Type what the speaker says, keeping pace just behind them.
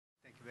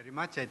very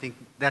much. I think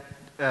that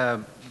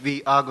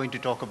we are going to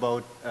talk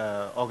about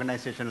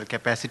organizational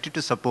capacity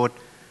to support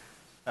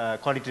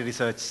quality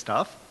research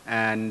stuff.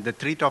 And the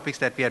three topics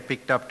that we had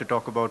picked up to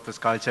talk about was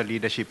culture,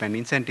 leadership, and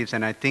incentives.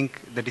 And I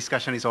think the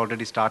discussion is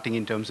already starting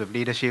in terms of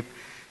leadership,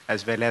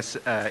 as well as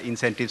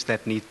incentives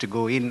that need to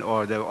go in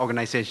or the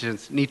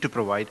organizations need to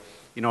provide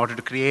in order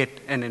to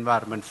create an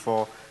environment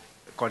for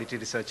quality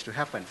research to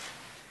happen.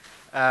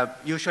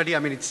 Usually, I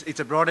mean, it's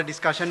a broader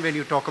discussion when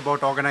you talk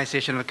about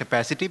organizational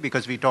capacity,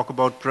 because we talk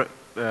about,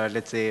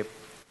 let's say,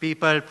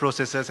 people,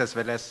 processes, as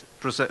well as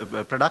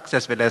products,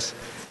 as well as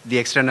the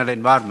external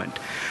environment.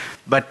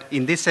 But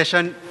in this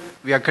session,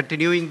 we are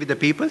continuing with the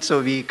people,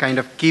 so we kind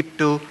of keep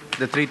to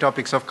the three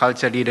topics of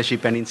culture,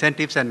 leadership, and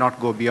incentives, and not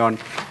go beyond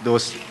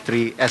those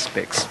three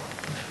aspects.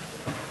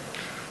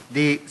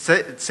 The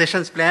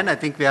session's plan, I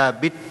think we are a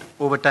bit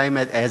over time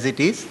as it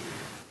is.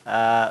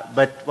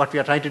 But what we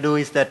are trying to do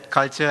is that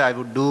culture, I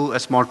would do a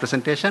small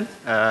presentation.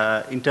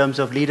 In terms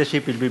of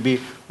leadership, it will be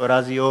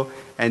Horacio,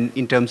 and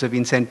in terms of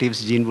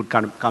incentives, Jean would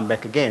come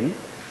back again.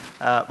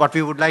 What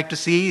we would like to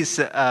see is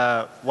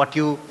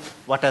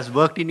what has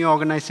worked in your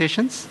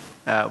organizations,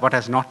 what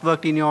has not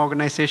worked in your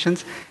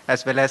organizations,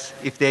 as well as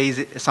if there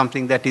is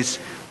something that is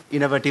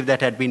innovative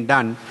that had been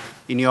done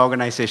in your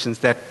organizations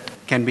that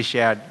can be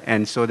shared,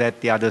 and so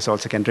that the others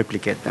also can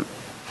replicate them.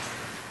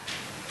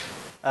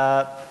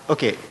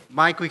 Okay,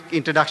 my quick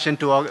introduction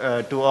to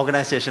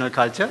organizational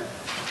culture.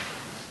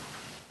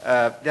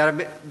 There are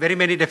very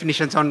many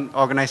definitions on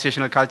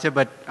organizational culture,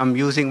 but I'm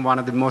using one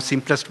of the most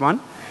simplest one,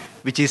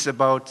 which is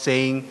about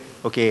saying,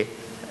 okay,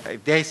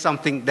 if there is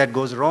something that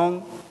goes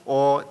wrong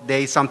or there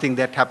is something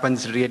that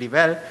happens really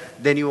well,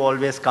 then you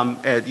always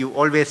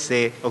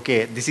say,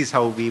 okay, this is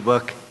how we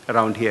work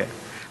around here.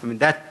 I mean,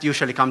 that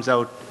usually comes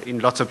out in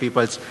lots of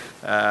people's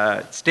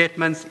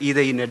statements,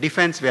 either in a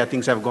defense where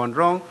things have gone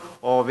wrong,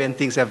 or when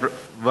things have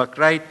worked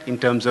right in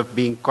terms of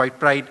being quite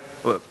proud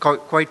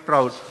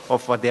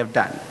of what they have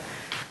done.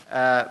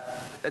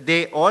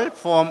 They all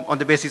form on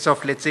the basis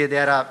of, let's say,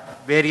 there are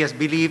various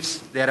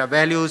beliefs, there are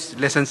values,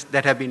 lessons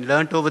that have been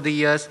learned over the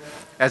years,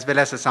 as well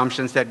as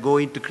assumptions that go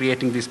into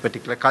creating this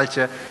particular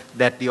culture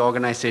that the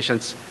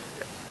organizations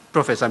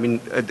profess. I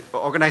mean,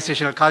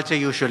 organizational culture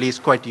usually is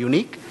quite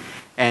unique.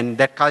 And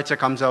that culture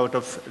comes out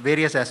of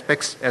various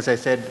aspects, as I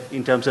said,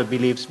 in terms of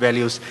beliefs,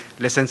 values,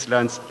 lessons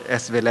learned,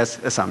 as well as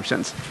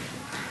assumptions.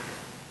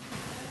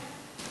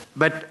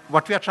 But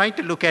what we are trying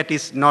to look at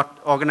is not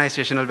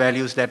organizational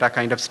values that are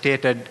kind of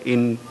stated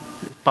in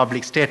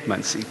public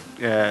statements.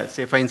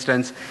 Say, for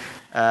instance,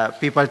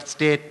 people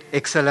state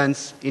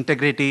excellence,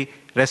 integrity,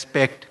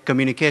 respect,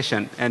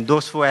 communication, and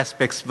those four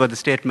aspects were the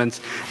statements.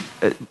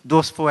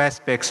 Those four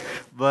aspects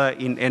were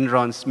in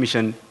Enron's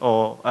mission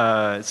or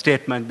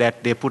statement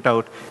that they put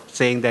out,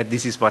 saying that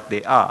this is what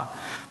they are.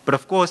 But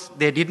of course,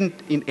 they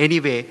didn't in any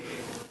way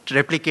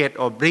replicate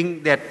or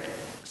bring that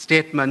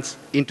statements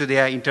into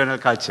their internal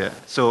culture.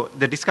 So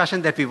the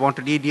discussion that we want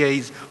to lead here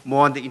is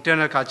more on the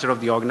internal culture of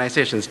the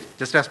organizations.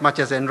 Just as much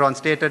as Enron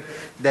stated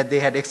that they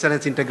had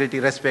excellence, integrity,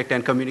 respect,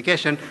 and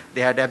communication,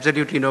 they had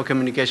absolutely no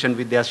communication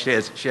with their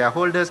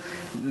shareholders.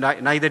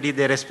 Neither did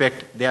they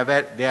respect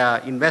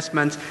their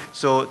investments,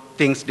 so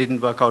things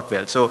didn't work out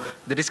well. So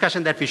the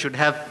discussion that we should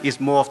have is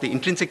more of the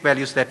intrinsic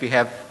values that we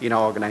have in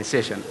our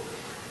organization.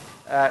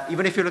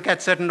 Even if you look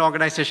at certain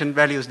organization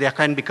values, they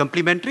can be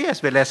complementary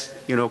as well as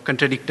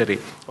contradictory,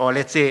 or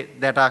let's say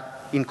that are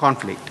in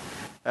conflict.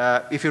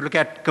 If you look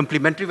at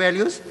complementary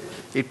values,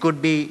 it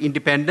could be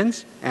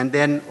independence and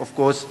then, of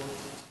course,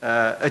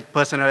 a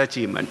personal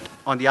achievement.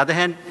 On the other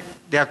hand,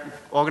 their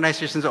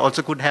organizations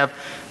also could have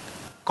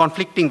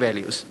conflicting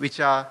values,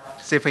 which are,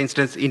 say, for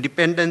instance,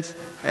 independence,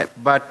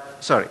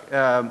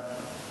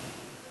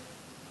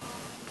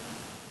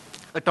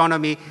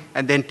 autonomy,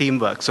 and then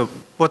teamwork. So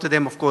both of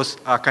them, of course,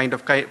 are kind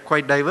of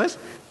quite diverse,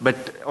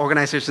 but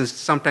organizations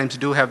sometimes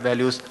do have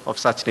values of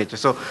such nature.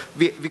 So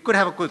we could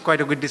have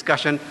quite a good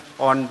discussion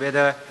on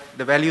whether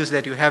the values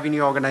that you have in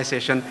your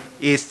organization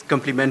is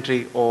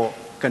complementary or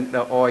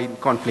in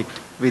conflict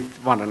with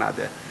one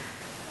another.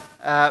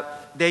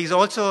 There is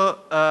also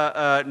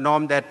a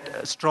norm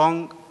that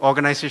strong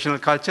organizational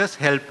cultures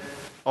help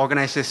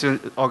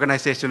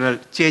organizational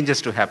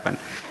changes to happen.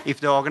 If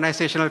the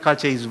organizational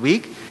culture is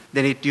weak,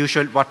 then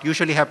what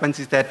usually happens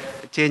is that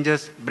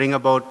changes bring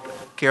about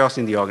chaos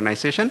in the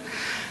organization.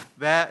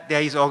 Where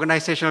there is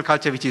organizational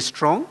culture which is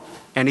strong,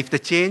 and if the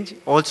change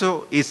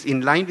also is in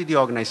line with the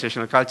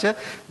organizational culture,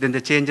 then the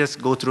changes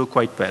go through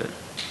quite well.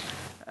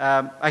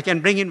 I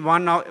can bring in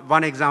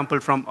one example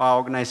from our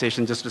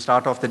organization just to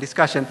start off the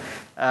discussion.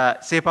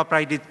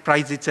 CEPA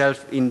prides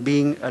itself in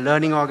being a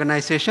learning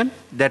organization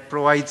that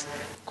provides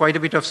quite a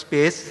bit of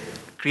space,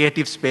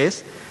 creative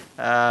space.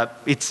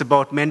 It's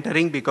about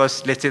mentoring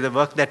because, let's say, the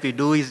work that we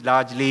do is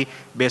largely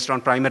based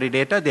on primary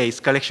data. There is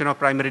collection of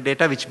primary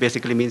data, which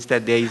basically means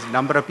that there is a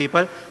number of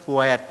people who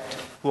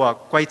are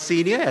quite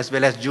senior as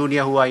well as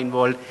junior who are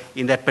involved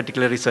in that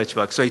particular research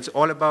work. So it's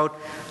all about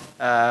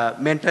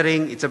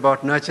mentoring, it's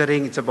about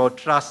nurturing, it's about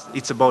trust,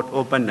 it's about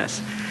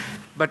openness.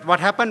 But what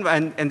happened,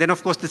 and then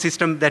of course the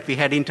system that we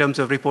had in terms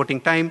of reporting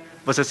time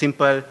was a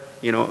simple,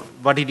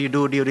 what did you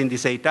do during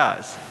these 8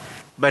 hours?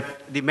 But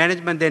the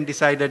management then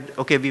decided,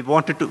 okay, we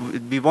want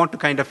to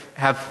kind of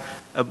have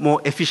a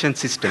more efficient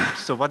system.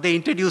 So what they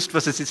introduced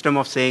was a system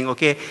of saying,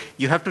 okay,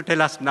 you have to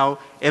tell us now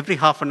every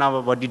half an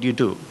hour what did you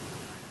do,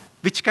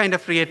 which kind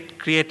of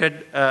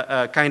created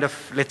a kind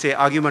of, let's say,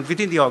 argument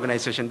within the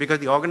organization, because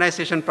the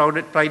organization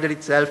prided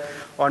itself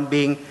on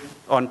being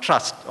on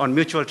trust, on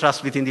mutual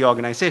trust within the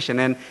organization.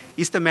 And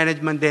is the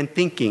management then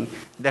thinking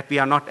that we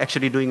are not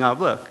actually doing our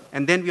work?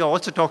 And then we are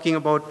also talking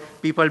about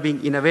people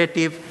being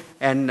innovative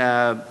and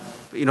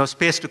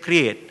space to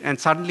create. And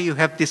suddenly you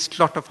have this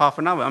slot of half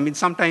an hour. I mean,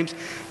 sometimes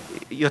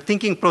your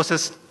thinking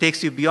process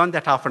takes you beyond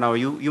that half an hour.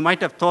 You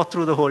might have thought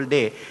through the whole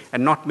day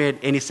and not made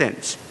any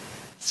sense.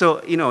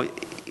 So,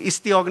 is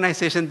the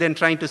organization then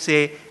trying to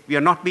say we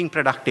are not being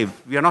productive,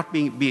 we are not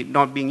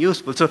being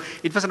useful? So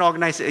it was an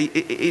organization.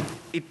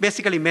 It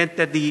basically meant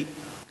that the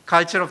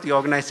culture of the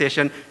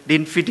organization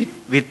didn't fit it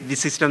with the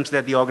systems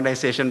that the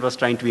organization was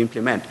trying to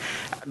implement.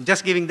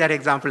 Just giving that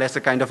example as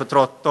a kind of a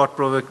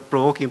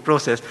thought-provoking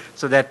process,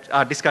 so that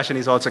our discussion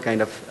is also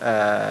kind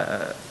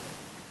of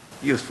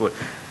useful.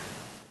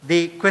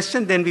 The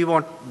question then we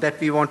want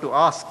to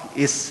ask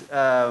is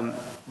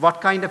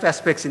what kind of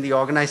aspects in the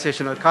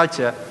organizational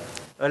culture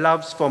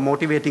allows for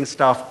motivating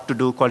staff to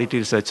do quality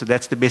research? So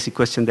that's the basic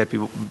question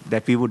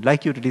that we would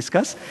like you to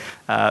discuss.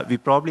 We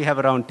probably have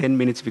around 10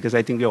 minutes because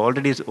I think we are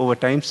already over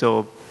time,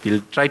 so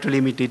we'll try to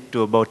limit it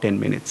to about 10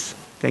 minutes.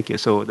 Thank you.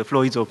 So the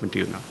floor is open to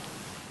you now.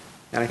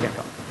 And I can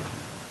talk.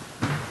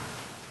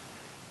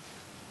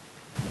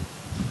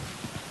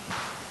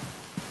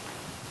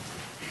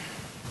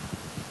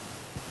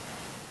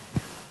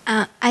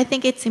 I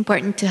think it's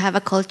important to have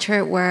a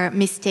culture where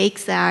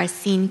mistakes are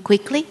seen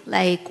quickly,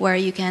 like where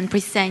you can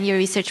present your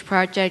research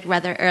project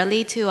rather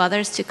early to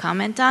others to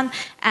comment on,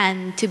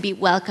 and to be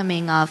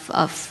welcoming of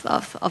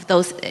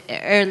those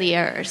early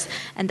errors,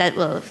 and that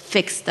will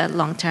fix the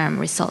long-term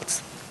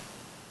results.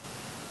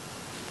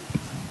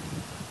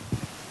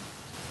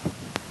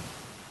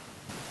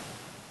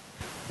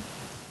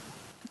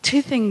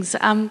 Two things.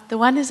 The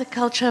one is a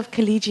culture of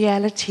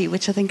collegiality,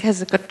 which I think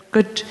has a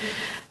good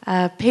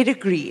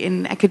pedigree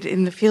in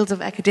the fields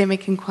of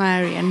academic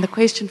inquiry. And the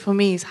question for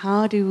me is,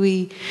 how do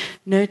we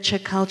nurture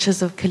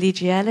cultures of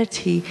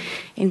collegiality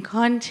in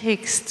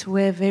contexts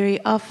where very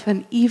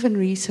often even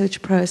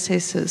research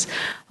processes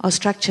are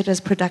structured as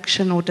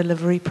production or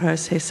delivery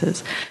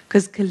processes?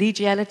 Because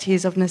collegiality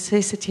is of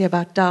necessity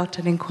about doubt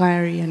and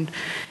inquiry and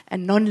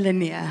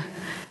non-linear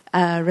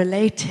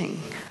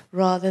relating,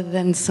 rather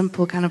than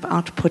simple kind of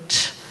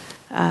output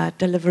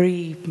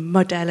delivery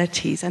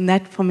modalities. And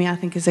that, for me, I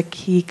think is a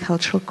key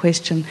cultural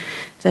question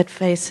that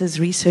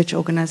faces research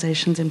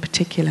organizations in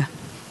particular.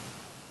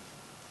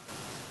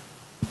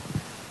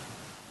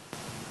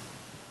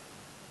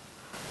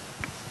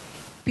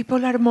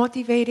 People are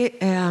motivated.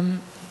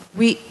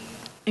 We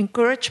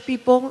encourage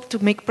people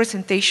to make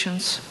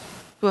presentations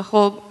to a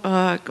whole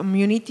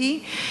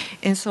community,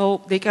 and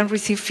so they can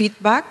receive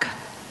feedback,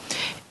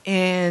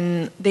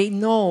 and they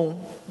know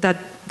that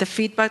the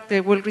feedback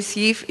they will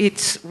receive,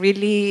 it's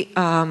really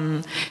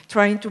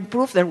trying to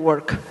improve their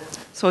work.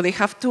 So they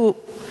have to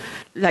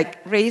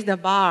raise the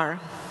bar.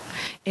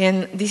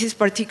 And this is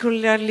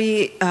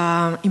particularly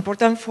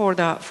important for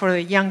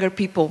the younger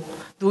people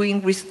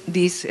doing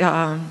these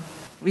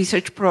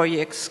research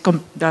projects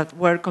that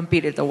were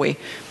competed away.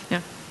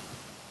 Yeah.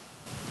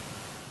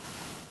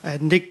 I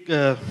think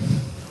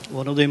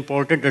one of the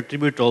important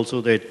attributes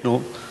also that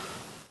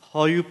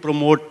how you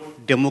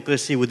promote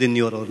democracy within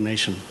your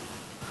organization.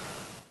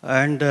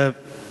 And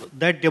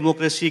that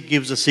democracy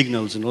gives the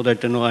signals,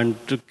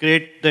 and to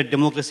create that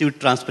democracy with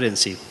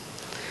transparency.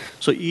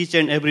 So each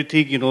and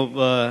everything,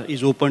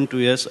 is open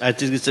to us. I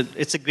think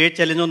it's a great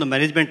challenge on the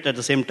management at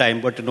the same time,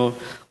 but,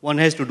 one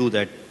has to do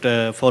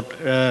that for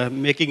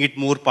making it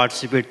more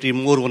participatory,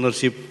 more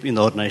ownership in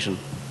the organization.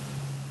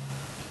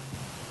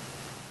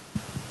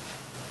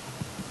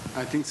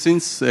 I think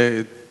since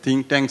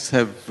think tanks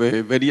have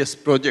various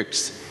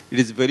projects, it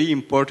is very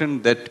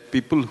important that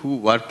people who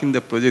work in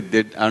the project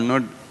that are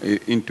not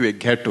into a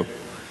ghetto.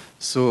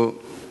 So,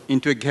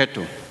 into a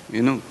ghetto,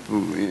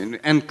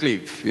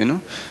 enclave,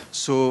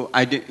 So,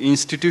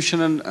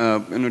 institutional,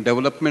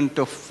 development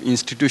of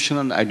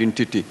institutional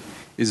identity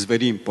is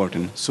very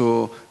important.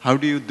 So, how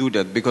do you do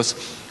that? Because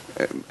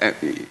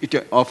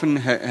it often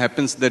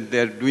happens that they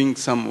are doing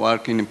some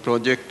work in a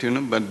project,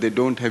 but they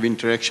don't have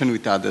interaction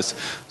with others.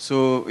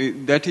 So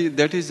that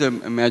is a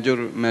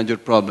major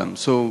problem.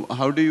 So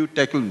how do you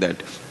tackle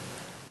that?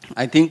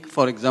 I think,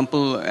 for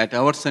example, at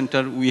our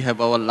center we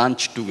have our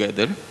lunch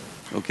together.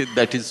 Okay,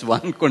 that is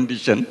one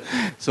condition.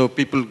 So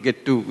people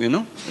get to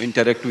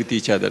interact with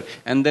each other,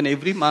 and then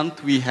every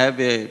month we have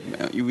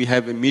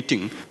a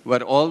meeting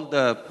where all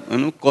the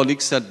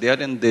colleagues are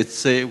there, and they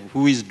say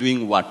who is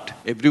doing what.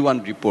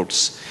 Everyone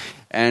reports,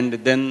 and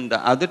then the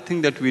other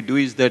thing that we do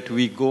is that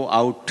we go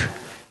out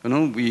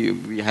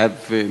we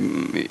have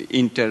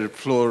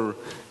inter-floor,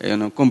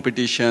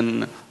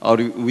 competition, or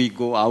we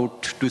go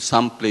out to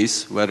some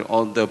place where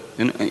all the,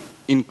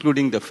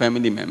 including the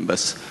family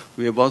members.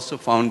 We have also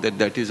found that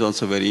that is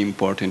also very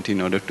important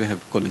in order to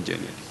have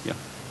collegiality. Yeah.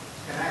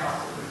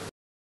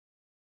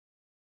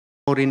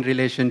 More in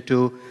relation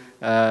to,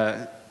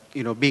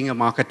 being a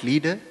market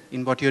leader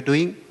in what you're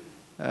doing,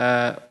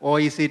 or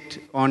is it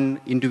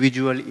on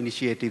individual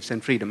initiatives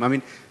and freedom? I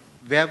mean,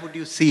 where would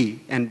you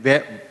see and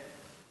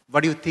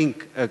what do you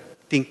think a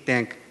think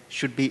tank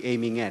should be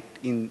aiming at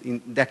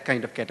in that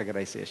kind of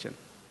categorization?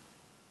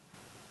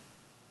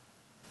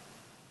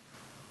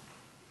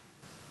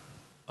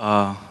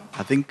 I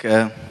think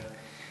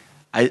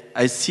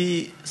I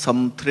see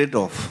some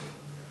trade-off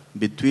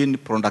between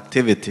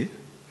productivity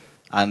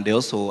and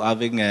also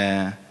having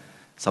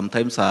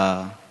sometimes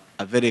a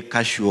very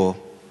casual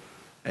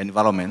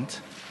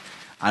environment.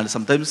 And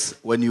sometimes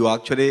when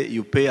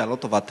you pay a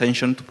lot of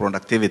attention to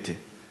productivity,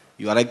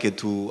 you are likely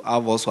to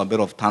have also a bit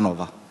of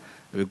turnover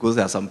because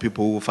there are some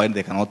people who find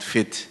they cannot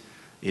fit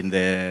in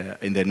the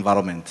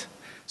environment.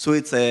 So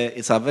it's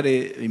a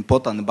very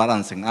important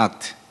balancing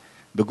act,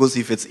 because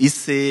if it's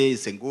easy,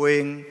 it's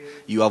going,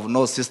 you have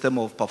no system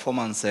of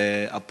performance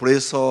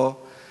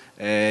appraisal,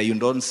 you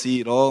don't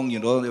see wrong,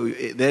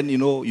 then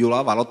you'll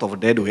have a lot of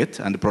dead weight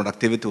and the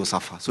productivity will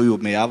suffer. So you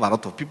may have a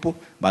lot of people,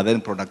 but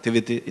then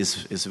productivity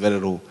is very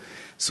low.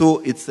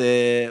 So it's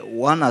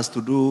one has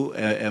to do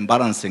a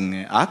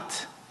balancing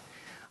act,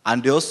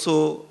 and they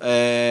also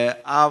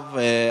have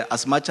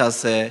as much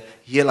as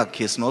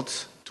hierarchy is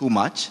not too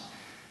much.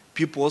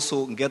 People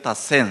also get a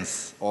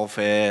sense of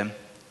what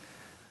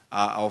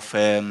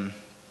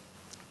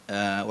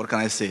can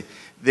I say?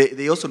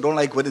 They also don't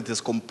like when it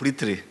is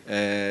completely,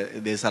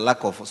 there's a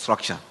lack of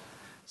structure.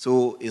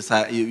 So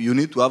you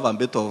need to have a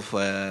bit of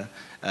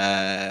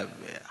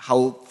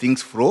how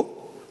things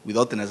flow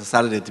without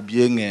necessarily it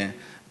being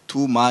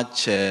too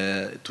much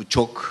to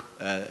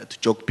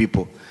choke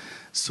people.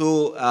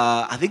 So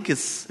I think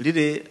it's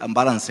really a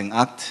balancing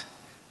act,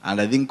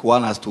 and I think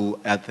one has to,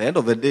 at the end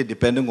of the day,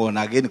 depending on,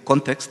 again,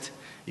 context,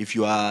 if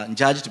you are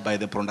judged by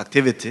the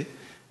productivity,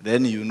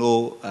 then you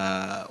know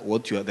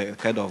the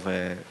kind of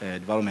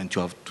environment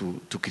you have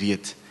to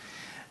create.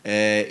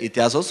 It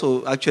has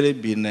also actually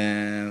been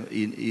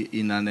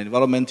in an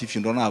environment, if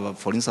you don't have,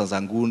 for instance,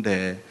 a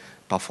good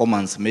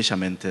performance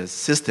measurement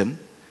system,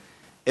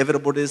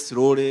 everybody's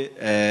slowly,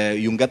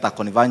 you get a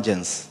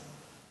convergence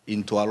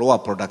into a lower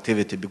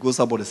productivity, because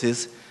somebody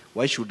says,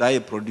 why should I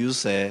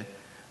produce 3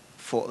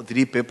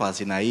 papers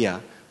in a year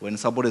when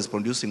somebody is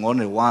producing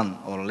only 1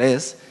 or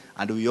less,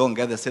 and we all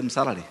get the same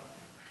salary?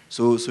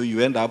 So you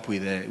end up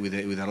with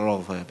a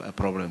lot of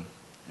problem.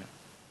 Yeah.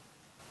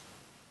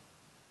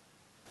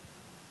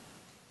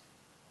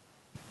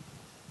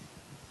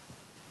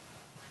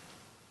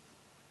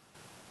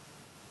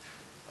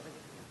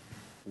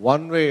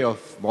 One way of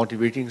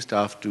motivating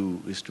staff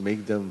is to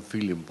make them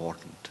feel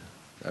important,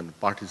 and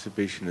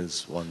participation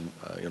is one,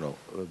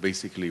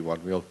 basically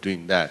one way of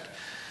doing that.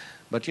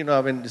 But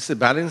it's a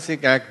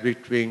balancing act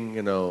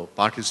between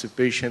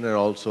participation and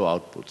also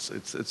outputs.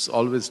 It's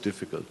always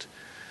difficult.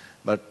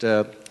 But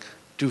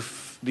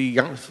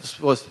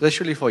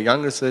especially for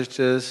young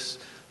researchers,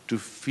 to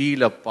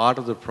feel a part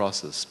of the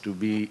process, to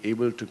be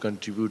able to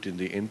contribute in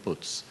the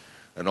inputs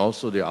and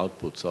also the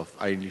outputs of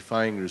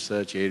identifying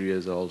research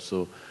areas,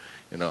 also,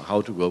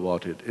 how to go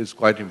about it, is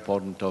quite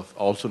important, of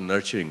also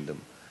nurturing them.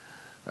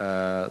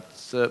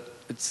 So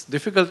it's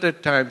difficult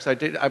at times,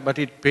 but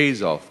it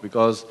pays off,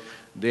 because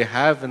they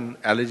have an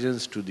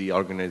allegiance to the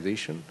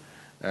organization,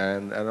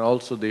 and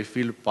also they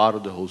feel part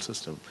of the whole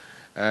system.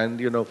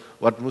 And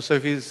what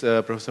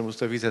Professor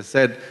Mustafiz has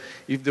said,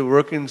 if they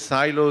work in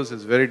silos,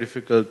 it's very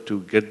difficult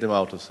to get them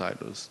out of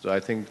silos. So I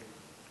think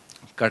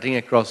cutting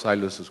across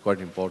silos is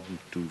quite important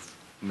to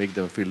make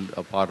them feel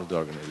a part of the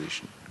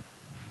organization.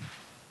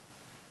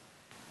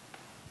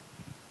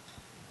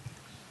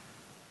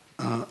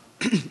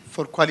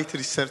 For quality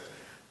research,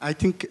 I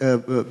think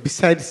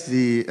besides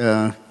the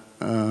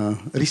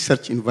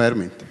research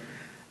environment,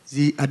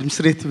 the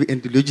administrative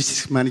and the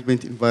logistics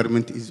management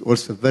environment is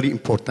also very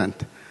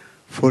important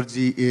for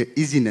the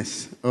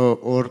easiness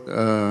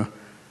or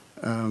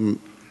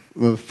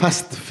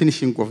fast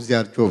finishing of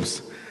their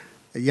jobs.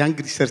 Young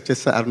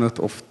researchers are not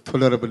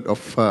tolerable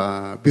of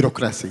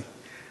bureaucracy.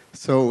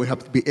 So we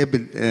have to be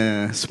able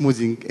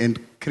smoothing and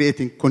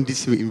creating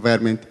conducive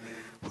environment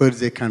where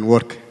they can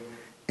work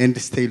and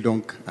stay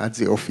long at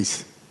the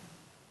office.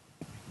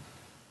 What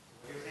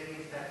you're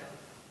saying is that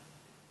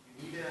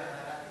you need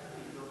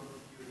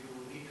you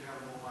need to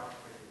have more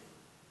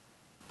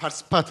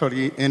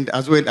participatory, and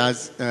as well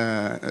as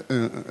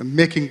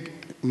making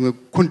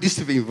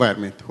conducive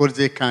environment where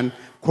they can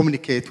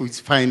communicate with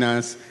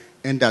finance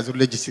and as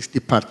logistics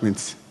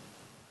departments.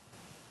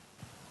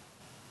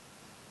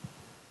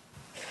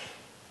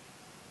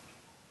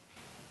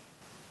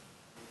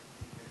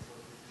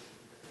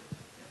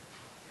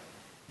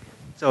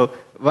 So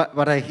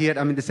what I hear,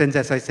 I mean, the sense,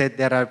 as I said,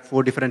 there are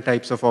 4 different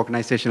types of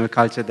organizational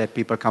culture that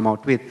people come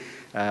out with.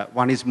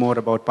 One is more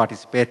about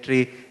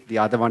participatory. The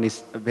other one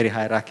is very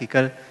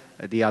hierarchical.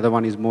 The other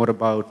one is more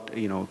about,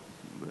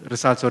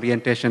 results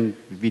orientation.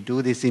 We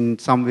do this in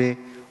some way.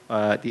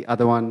 The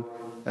other one,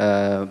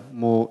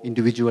 more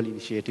individual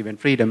initiative and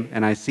freedom.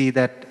 And I see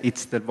that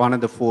it's one of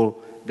the 4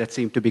 that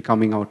seem to be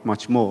coming out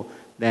much more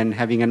than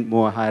having a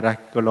more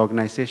hierarchical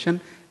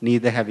organization,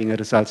 neither having a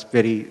results,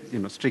 very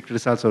strict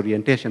results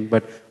orientation,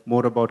 but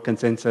more about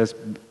consensus,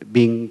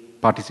 being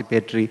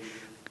participatory,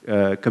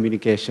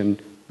 communication,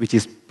 which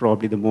is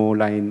probably the more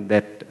line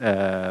that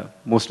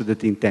most of the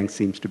think tanks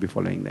seems to be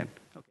following then.